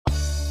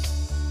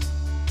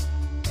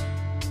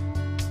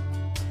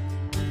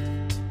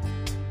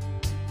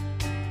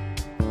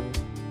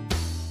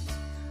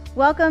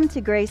Welcome to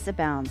Grace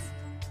Abounds.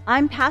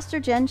 I'm Pastor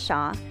Jen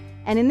Shaw,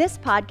 and in this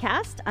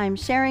podcast, I'm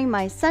sharing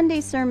my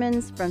Sunday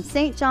sermons from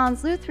St.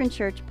 John's Lutheran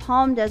Church,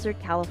 Palm Desert,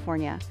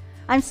 California.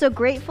 I'm so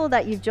grateful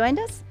that you've joined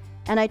us,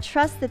 and I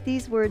trust that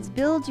these words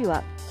build you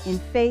up in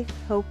faith,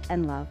 hope,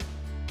 and love.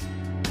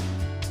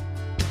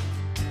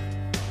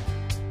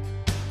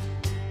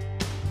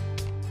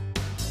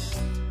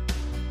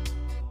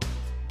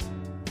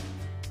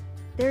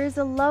 There is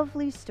a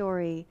lovely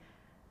story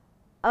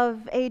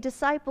of a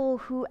disciple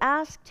who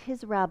asked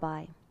his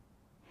rabbi,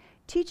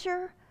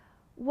 "Teacher,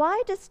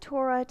 why does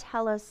Torah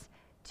tell us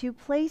to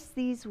place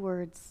these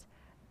words,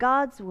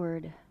 God's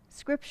word,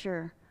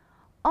 Scripture,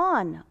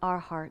 on our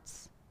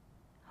hearts?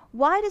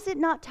 Why does it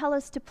not tell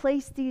us to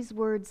place these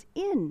words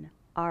in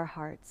our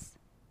hearts?"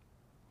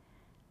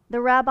 The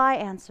rabbi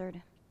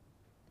answered,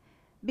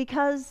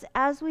 "Because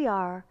as we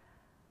are,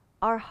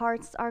 our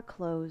hearts are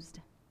closed,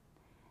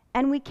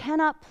 and we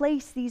cannot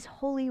place these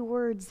holy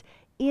words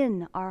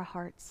in our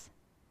hearts.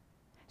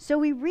 So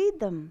we read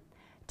them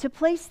to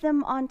place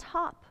them on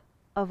top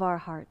of our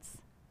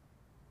hearts.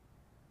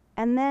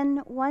 And then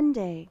one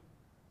day,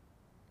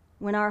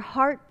 when our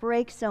heart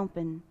breaks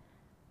open,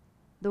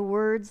 the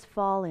words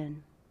fall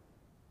in."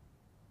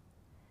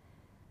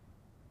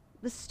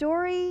 The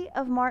story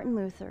of Martin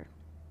Luther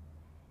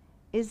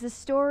is the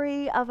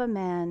story of a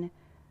man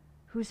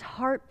whose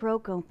heart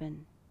broke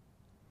open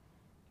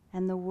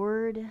and the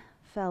word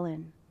fell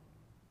in.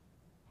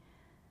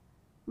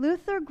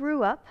 Luther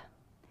grew up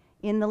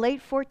in the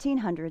late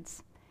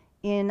 1400s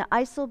in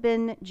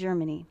Eisleben,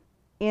 Germany,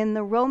 in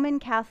the Roman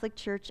Catholic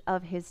Church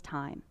of his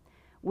time,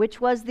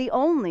 which was the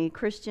only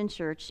Christian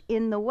church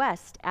in the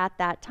West at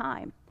that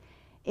time.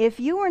 If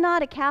you were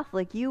not a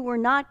Catholic, you were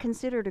not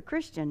considered a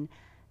Christian.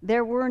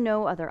 There were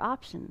no other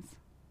options.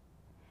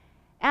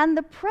 And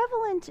the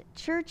prevalent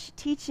church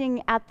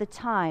teaching at the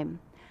time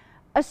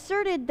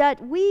asserted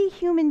that we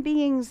human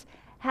beings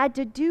had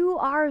to do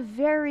our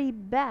very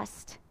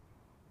best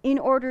in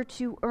order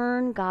to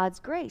earn God's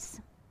grace.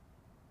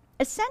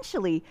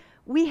 Essentially,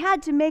 we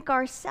had to make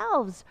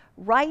ourselves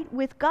right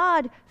with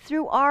God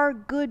through our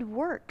good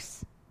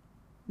works,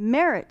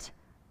 merit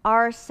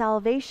our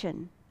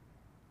salvation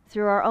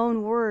through our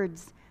own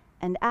words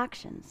and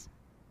actions.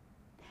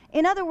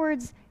 In other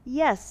words,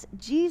 yes,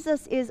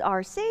 Jesus is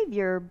our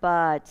Savior,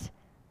 but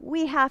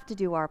we have to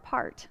do our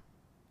part,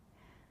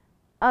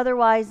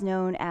 otherwise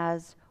known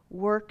as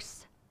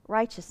works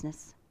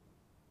righteousness,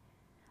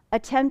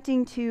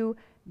 attempting to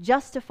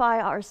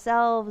justify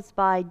ourselves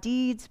by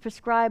deeds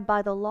prescribed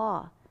by the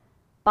law,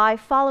 by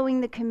following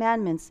the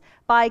commandments,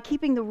 by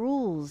keeping the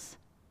rules,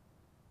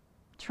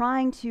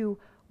 trying to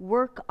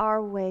work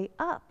our way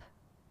up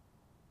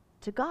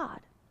to God.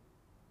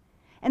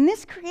 And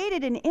this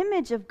created an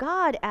image of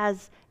God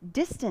as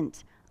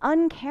distant,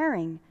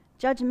 uncaring,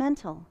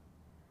 judgmental,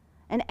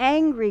 an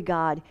angry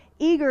God,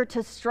 eager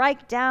to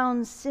strike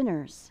down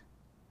sinners,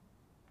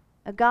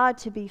 a God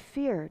to be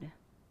feared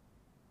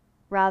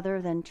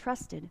rather than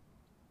trusted.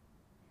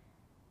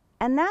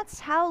 And that's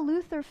how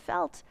Luther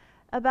felt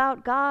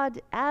about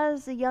God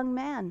as a young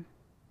man.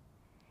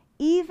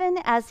 Even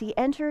as he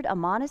entered a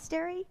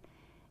monastery,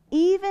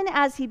 even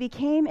as he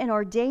became an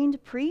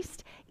ordained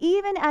priest,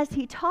 even as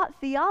he taught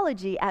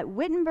theology at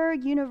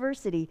Wittenberg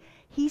University,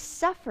 he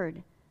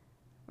suffered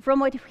from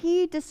what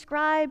he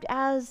described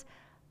as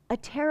a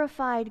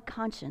terrified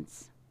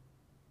conscience.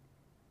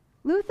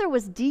 Luther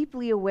was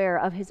deeply aware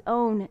of his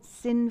own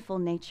sinful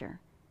nature,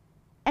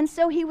 and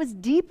so he was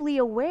deeply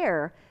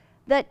aware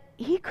that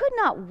he could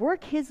not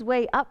work his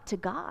way up to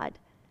God,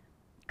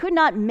 could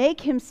not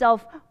make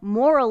himself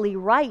morally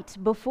right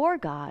before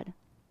God,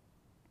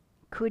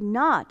 could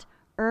not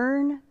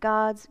earn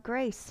God's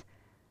grace,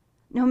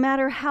 no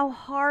matter how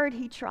hard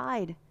he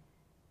tried.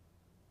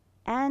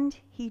 And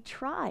he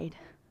tried.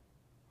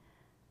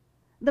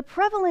 The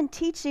prevalent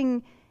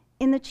teaching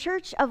in the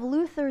church of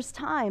Luther's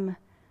time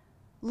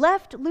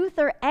left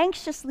Luther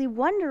anxiously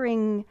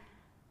wondering,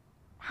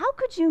 how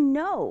could you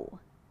know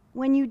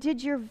when you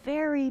did your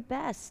very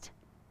best?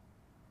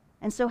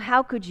 And so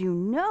how could you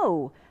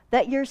know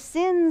that your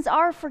sins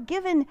are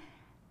forgiven?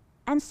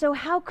 And so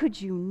how could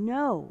you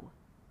know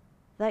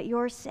that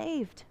you're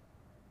saved?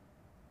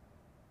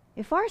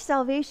 If our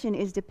salvation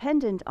is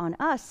dependent on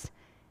us,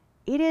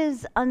 it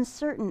is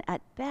uncertain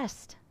at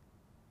best.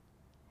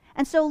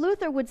 And so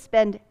Luther would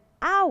spend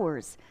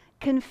hours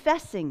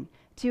confessing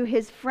to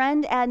his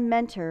friend and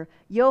mentor,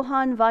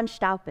 Johann von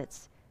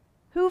Staupitz,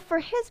 who for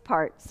his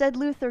part said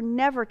Luther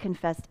never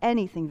confessed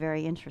anything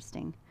very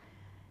interesting,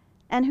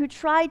 and who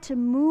tried to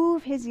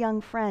move his young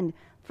friend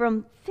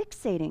from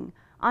fixating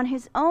on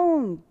his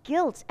own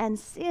guilt and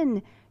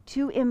sin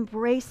to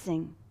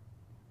embracing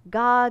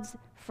God's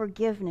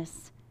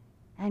forgiveness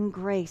and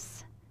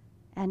grace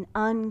and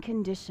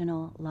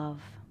unconditional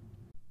love.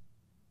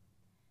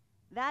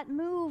 That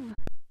move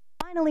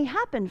finally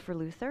happened for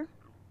Luther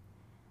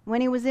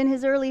when he was in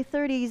his early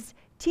 30s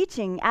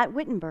teaching at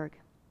Wittenberg.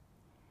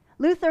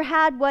 Luther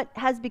had what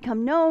has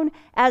become known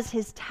as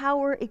his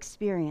tower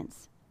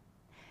experience.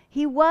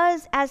 He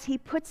was, as he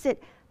puts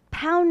it,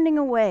 pounding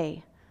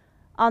away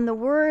on the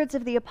words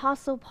of the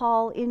Apostle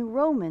Paul in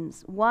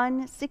Romans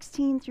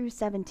 1:16 through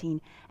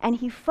 17, and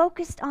he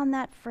focused on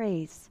that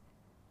phrase,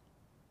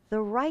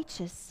 "The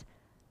righteous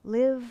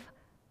live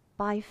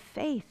by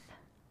faith."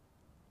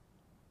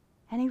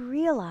 And he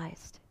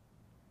realized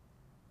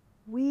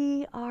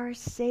we are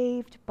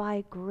saved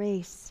by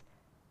grace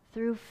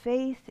through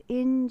faith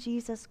in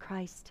Jesus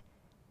Christ.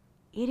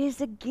 It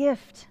is a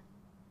gift.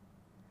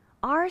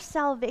 Our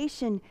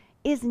salvation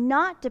is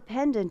not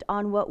dependent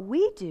on what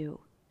we do.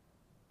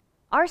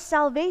 Our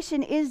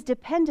salvation is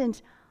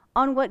dependent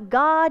on what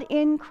God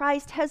in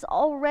Christ has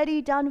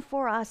already done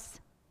for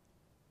us.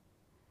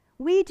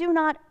 We do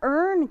not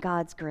earn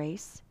God's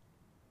grace.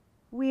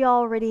 We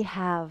already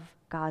have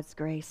God's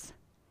grace.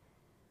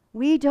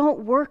 We don't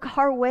work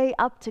our way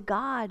up to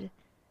God.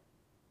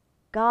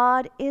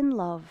 God in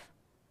love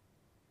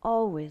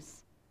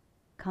always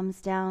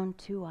comes down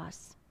to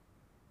us.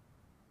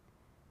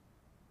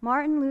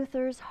 Martin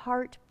Luther's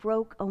heart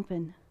broke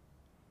open,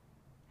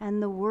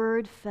 and the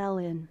word fell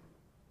in.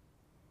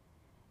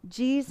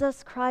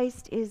 Jesus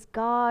Christ is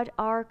God,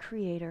 our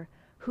Creator,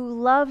 who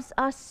loves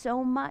us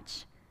so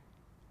much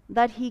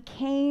that he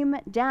came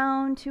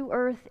down to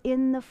earth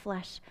in the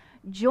flesh,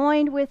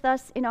 joined with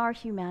us in our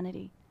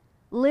humanity,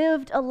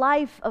 lived a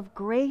life of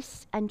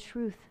grace and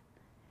truth,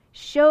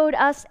 showed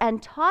us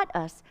and taught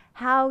us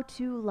how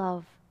to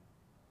love,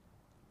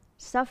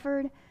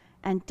 suffered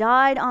and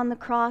died on the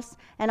cross,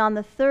 and on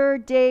the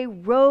third day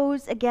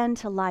rose again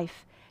to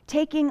life,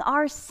 taking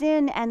our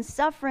sin and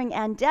suffering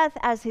and death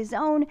as his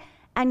own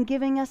and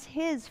giving us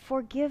his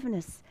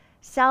forgiveness,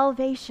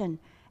 salvation,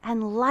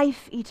 and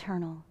life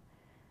eternal.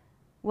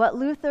 What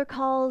Luther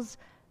calls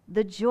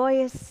the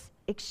joyous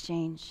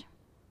exchange.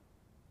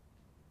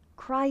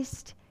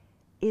 Christ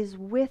is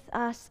with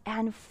us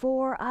and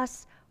for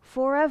us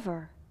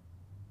forever.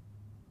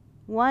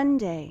 One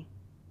day,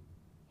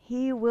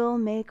 he will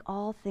make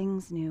all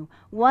things new.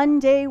 One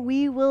day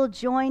we will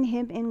join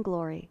him in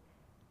glory.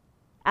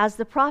 As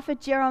the prophet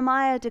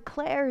Jeremiah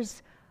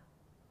declares,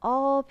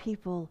 all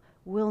people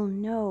will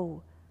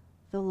know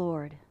the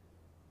Lord.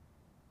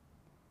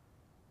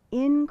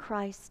 In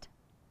Christ,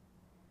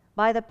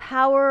 by the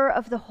power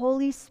of the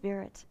Holy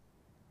Spirit,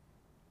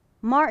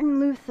 Martin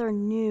Luther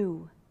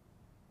knew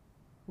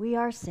we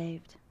are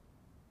saved,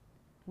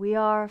 we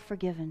are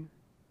forgiven,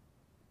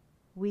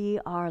 we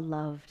are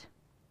loved.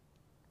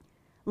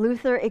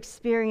 Luther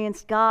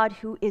experienced God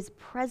who is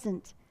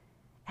present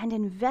and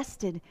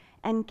invested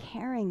and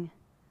caring,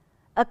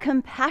 a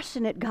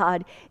compassionate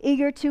God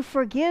eager to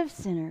forgive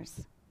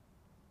sinners.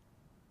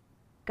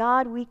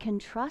 God we can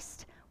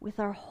trust with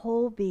our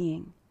whole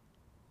being.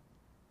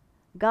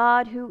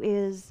 God who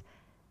is,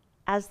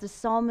 as the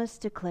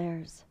psalmist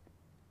declares,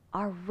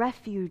 our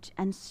refuge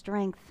and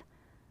strength,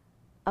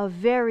 a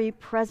very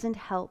present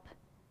help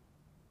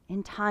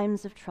in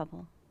times of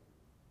trouble.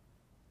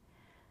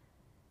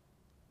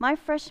 My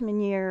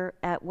freshman year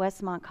at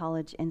Westmont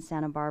College in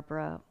Santa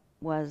Barbara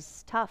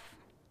was tough.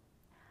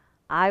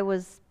 I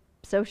was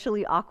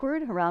socially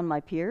awkward around my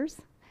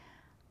peers.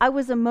 I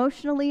was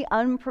emotionally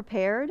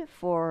unprepared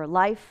for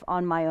life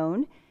on my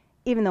own,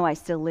 even though I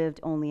still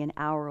lived only an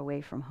hour away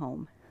from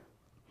home.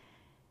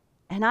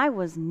 And I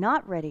was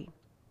not ready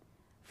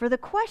for the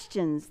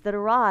questions that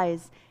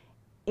arise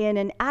in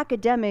an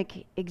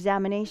academic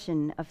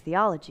examination of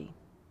theology.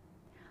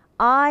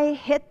 I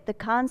hit the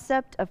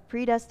concept of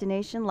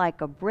predestination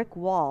like a brick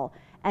wall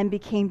and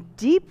became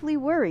deeply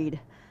worried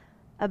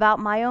about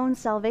my own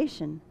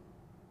salvation.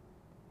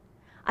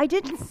 I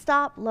didn't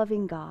stop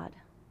loving God,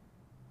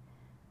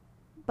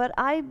 but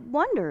I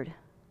wondered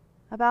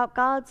about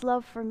God's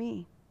love for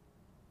me.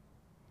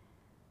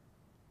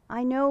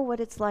 I know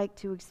what it's like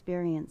to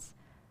experience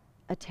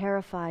a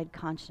terrified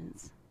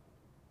conscience.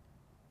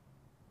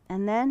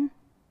 And then,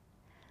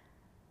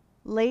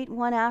 late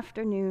one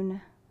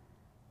afternoon,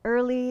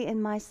 early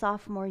in my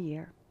sophomore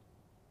year,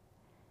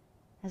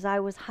 as I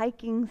was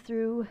hiking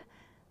through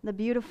the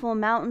beautiful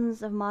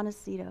mountains of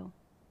Montecito,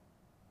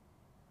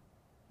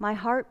 my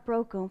heart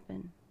broke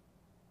open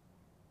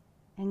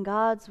and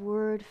God's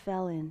word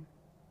fell in.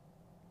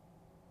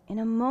 In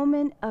a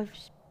moment of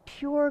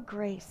pure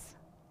grace,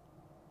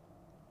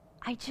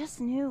 I just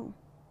knew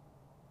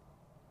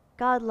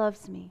God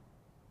loves me.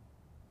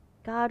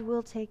 God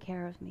will take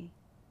care of me.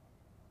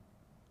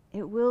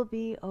 It will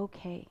be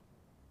okay.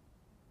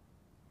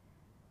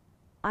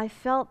 I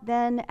felt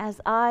then, as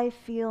I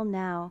feel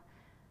now,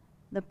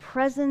 the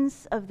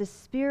presence of the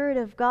Spirit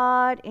of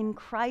God in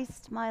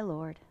Christ my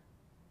Lord.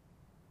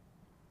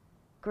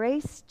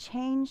 Grace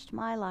changed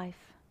my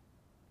life.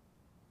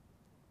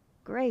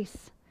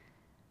 Grace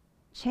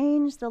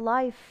changed the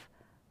life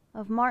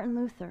of Martin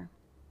Luther.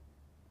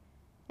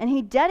 And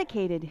he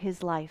dedicated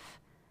his life,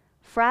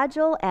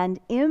 fragile and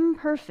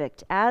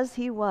imperfect as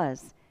he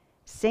was,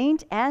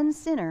 saint and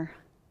sinner,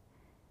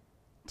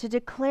 to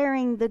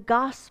declaring the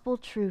gospel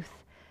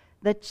truth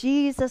that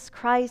Jesus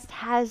Christ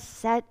has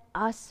set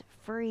us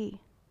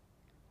free.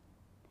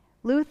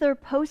 Luther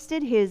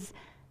posted his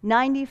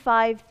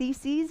 95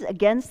 Theses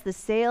against the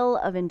sale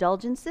of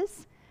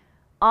indulgences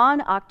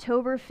on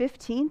October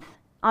 15th,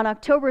 on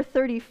October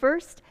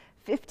 31st,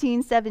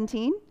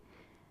 1517,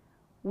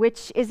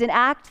 which is an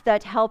act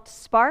that helped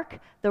spark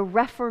the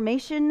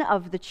Reformation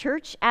of the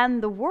church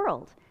and the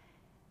world.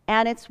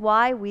 And it's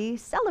why we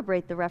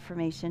celebrate the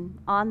Reformation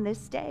on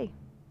this day.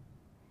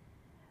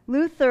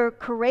 Luther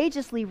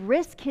courageously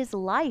risked his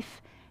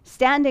life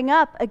standing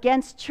up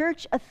against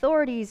church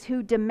authorities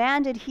who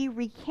demanded he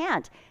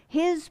recant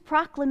his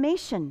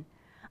proclamation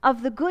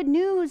of the good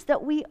news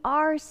that we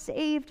are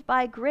saved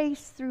by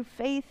grace through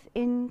faith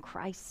in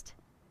Christ,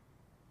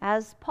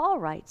 as Paul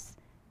writes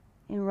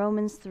in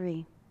Romans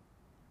 3.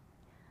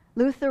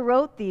 Luther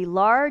wrote the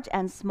large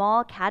and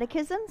small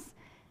catechisms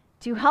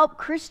to help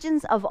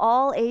Christians of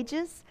all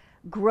ages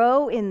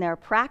grow in their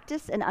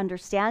practice and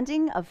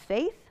understanding of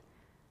faith.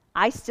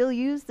 I still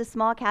use the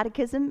small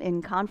catechism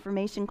in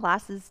confirmation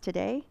classes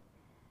today.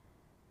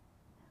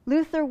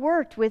 Luther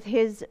worked with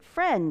his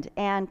friend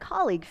and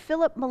colleague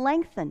Philip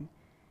Melanchthon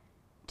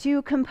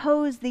to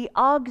compose the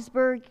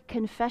Augsburg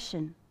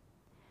Confession,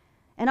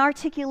 an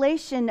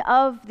articulation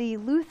of the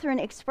Lutheran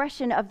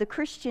expression of the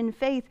Christian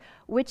faith,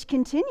 which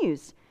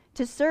continues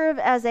to serve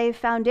as a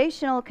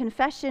foundational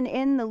confession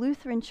in the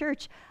Lutheran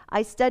Church.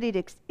 I studied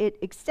it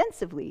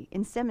extensively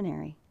in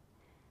seminary.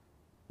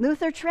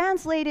 Luther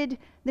translated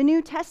the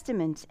New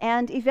Testament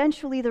and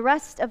eventually the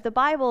rest of the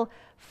Bible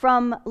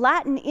from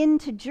Latin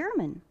into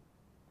German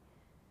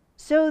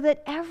so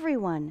that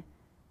everyone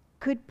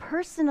could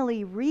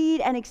personally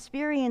read and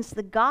experience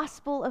the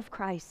gospel of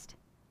Christ.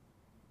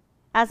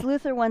 As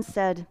Luther once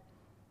said,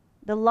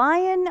 "The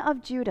Lion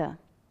of Judah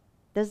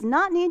does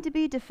not need to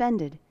be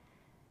defended.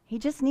 He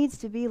just needs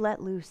to be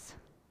let loose."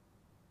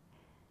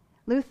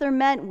 Luther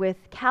met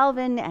with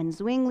Calvin and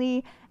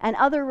Zwingli and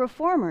other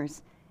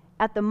reformers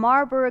at the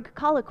Marburg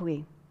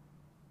Colloquy,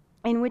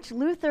 in which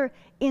Luther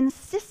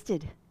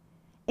insisted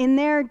in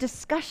their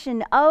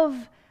discussion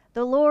of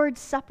the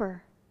Lord's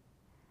Supper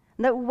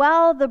that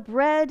while the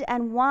bread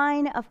and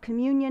wine of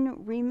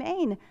communion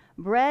remain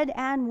bread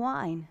and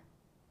wine,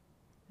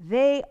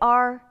 they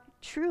are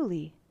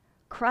truly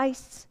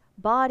Christ's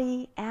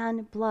body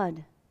and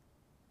blood.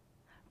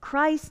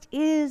 Christ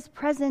is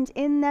present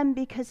in them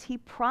because he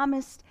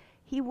promised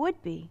he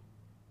would be.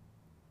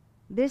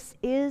 "This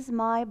is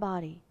my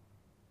body,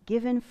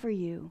 given for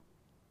you.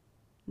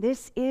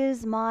 This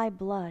is my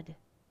blood,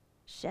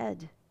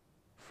 shed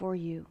for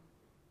you."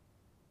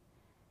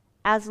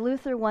 As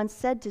Luther once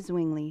said to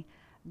Zwingli,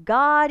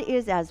 "God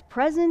is as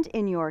present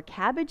in your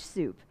cabbage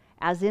soup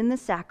as in the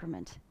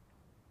sacrament.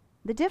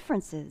 The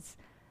difference is,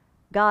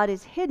 God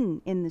is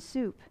hidden in the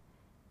soup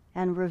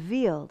and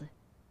revealed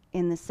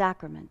in the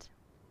sacrament."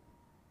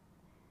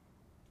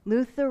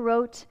 Luther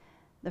wrote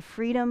The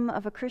Freedom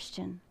of a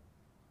Christian,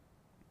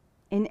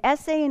 an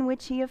essay in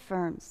which he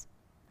affirms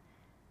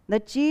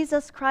that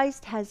Jesus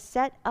Christ has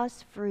set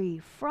us free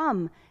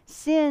from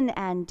sin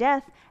and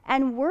death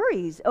and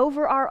worries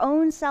over our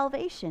own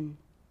salvation.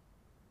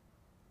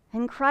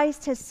 And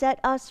Christ has set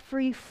us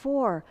free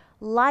for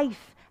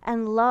life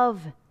and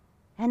love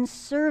and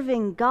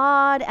serving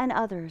God and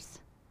others.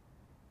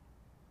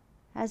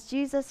 As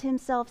Jesus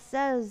himself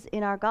says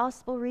in our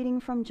gospel reading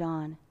from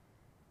John,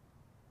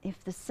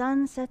 "If the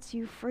Son sets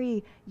you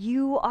free,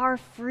 you are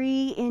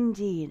free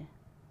indeed."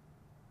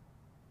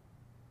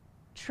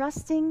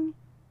 Trusting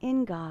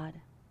in God,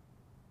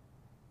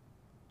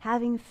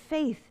 having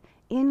faith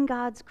in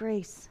God's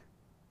grace,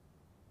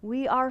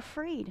 we are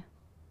freed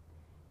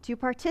to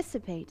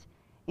participate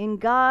in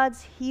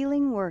God's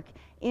healing work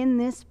in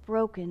this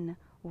broken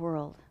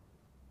world.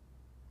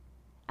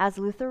 As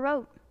Luther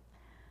wrote,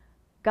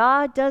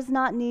 "God does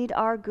not need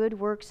our good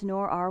works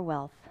nor our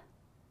wealth,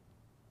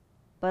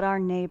 but our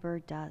neighbor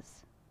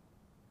does."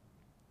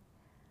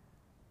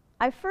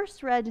 I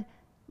first read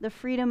The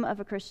Freedom of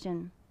a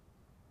Christian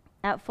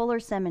at Fuller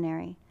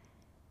Seminary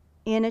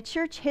in a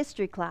church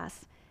history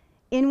class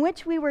in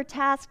which we were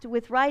tasked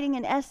with writing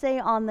an essay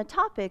on the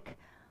topic,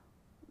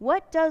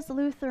 "What does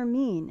Luther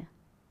mean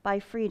by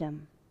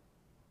freedom?"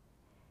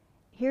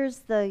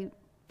 Here's the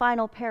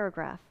final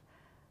paragraph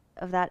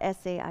of that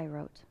essay I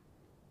wrote.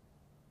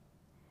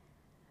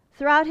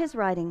 Throughout his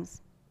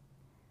writings,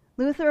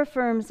 Luther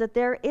affirms that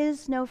there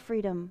is no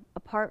freedom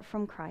apart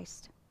from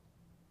Christ.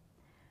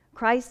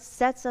 Christ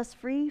sets us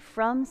free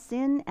from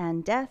sin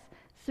and death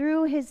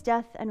through his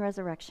death and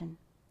resurrection.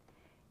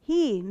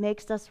 He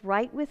makes us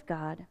right with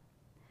God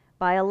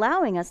by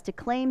allowing us to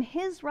claim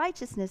his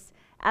righteousness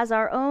as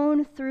our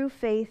own through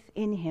faith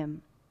in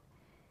him.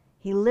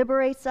 He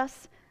liberates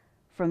us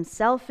from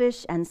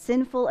selfish and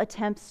sinful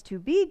attempts to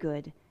be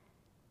good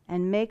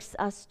and makes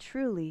us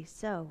truly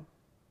so.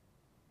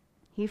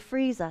 He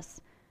frees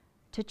us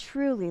to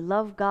truly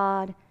love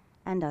God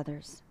and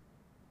others.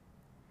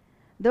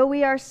 Though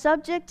we are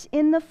subject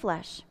in the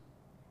flesh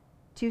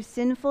to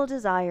sinful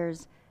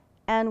desires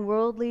and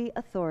worldly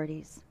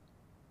authorities,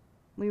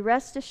 we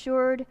rest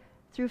assured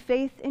through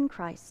faith in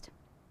Christ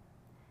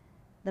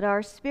that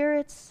our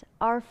spirits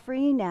are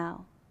free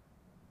now,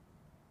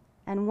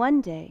 and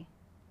one day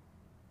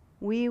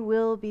we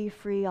will be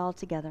free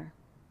altogether.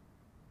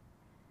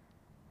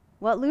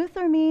 What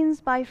Luther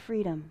means by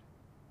freedom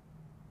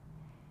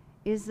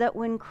is that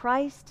when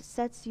Christ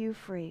sets you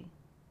free,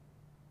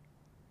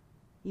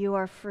 you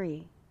are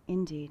free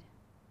indeed.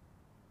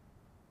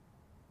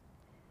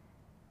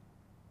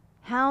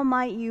 How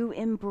might you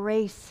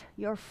embrace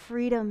your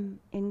freedom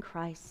in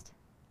Christ?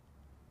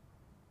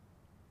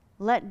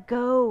 Let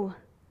go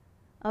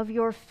of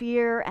your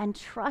fear and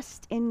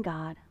trust in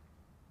God.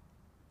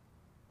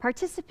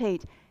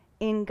 Participate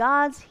in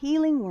God's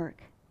healing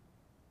work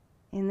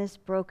in this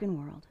broken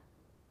world.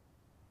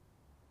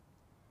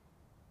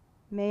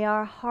 May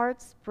our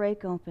hearts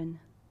break open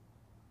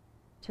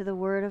to the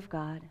Word of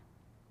God.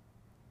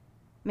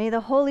 May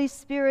the Holy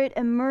Spirit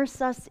immerse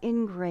us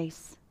in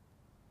grace.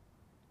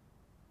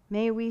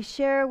 May we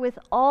share with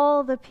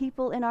all the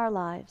people in our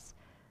lives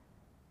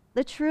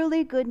the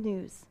truly good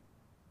news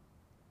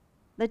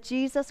that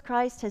Jesus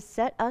Christ has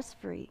set us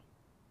free,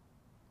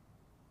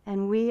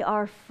 and we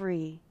are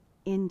free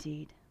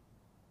indeed.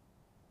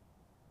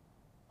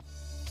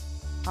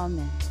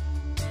 Amen.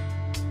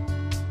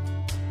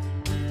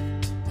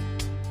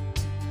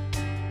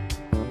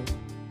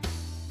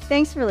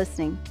 Thanks for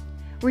listening.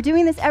 We're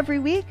doing this every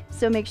week,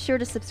 so make sure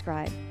to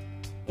subscribe.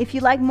 If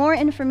you'd like more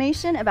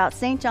information about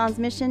St. John's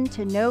mission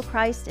to know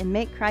Christ and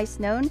make Christ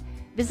known,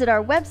 visit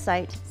our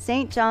website,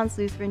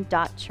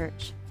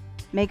 stjohnslutheran.church.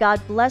 May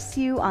God bless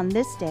you on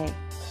this day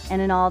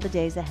and in all the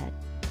days ahead.